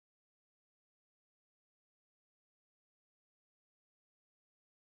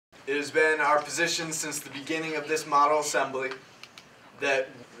It has been our position since the beginning of this model assembly that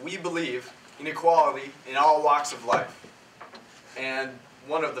we believe in equality in all walks of life. And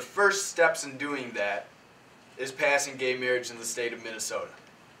one of the first steps in doing that is passing gay marriage in the state of Minnesota.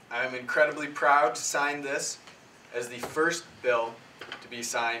 I am incredibly proud to sign this as the first bill to be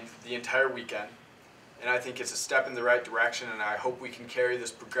signed the entire weekend. And I think it's a step in the right direction, and I hope we can carry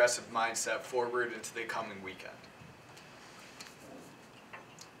this progressive mindset forward into the coming weekend.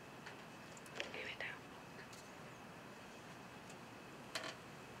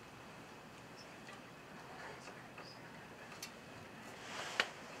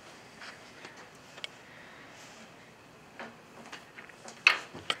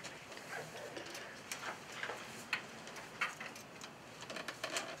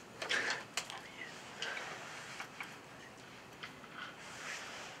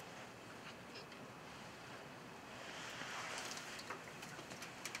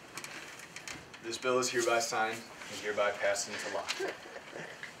 This bill is hereby signed and hereby passed into law.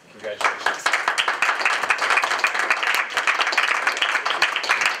 Congratulations.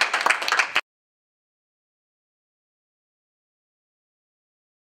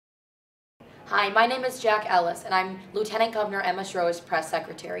 Hi, my name is Jack Ellis, and I'm Lieutenant Governor Emma Schroer's press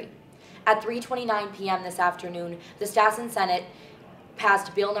secretary. At 3:29 p.m. this afternoon, the Stassen Senate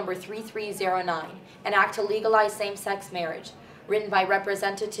passed Bill number 3309, an act to legalize same-sex marriage, written by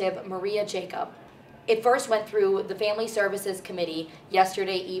Representative Maria Jacob. It first went through the Family Services Committee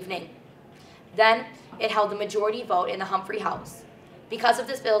yesterday evening. Then it held the majority vote in the Humphrey House. Because of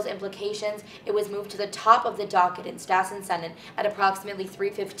this bill's implications, it was moved to the top of the docket in Stassen Senate at approximately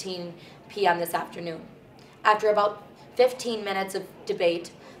 3:15 p.m. this afternoon. After about 15 minutes of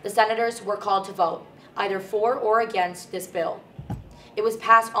debate, the senators were called to vote, either for or against this bill. It was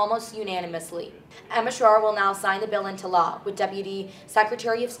passed almost unanimously. Emma Schroer will now sign the bill into law, with Deputy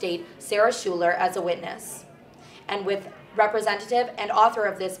Secretary of State Sarah Schuler as a witness, and with Representative and author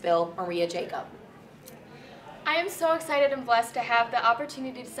of this bill, Maria Jacob. I am so excited and blessed to have the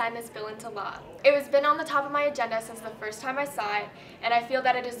opportunity to sign this bill into law. It has been on the top of my agenda since the first time I saw it, and I feel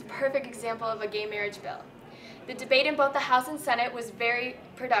that it is a perfect example of a gay marriage bill. The debate in both the House and Senate was very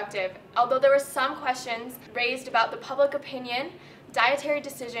productive. Although there were some questions raised about the public opinion, dietary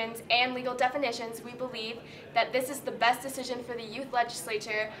decisions, and legal definitions, we believe that this is the best decision for the youth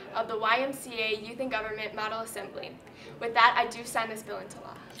legislature of the YMCA Youth and Government Model Assembly. With that, I do sign this bill into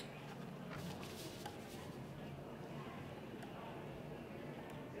law.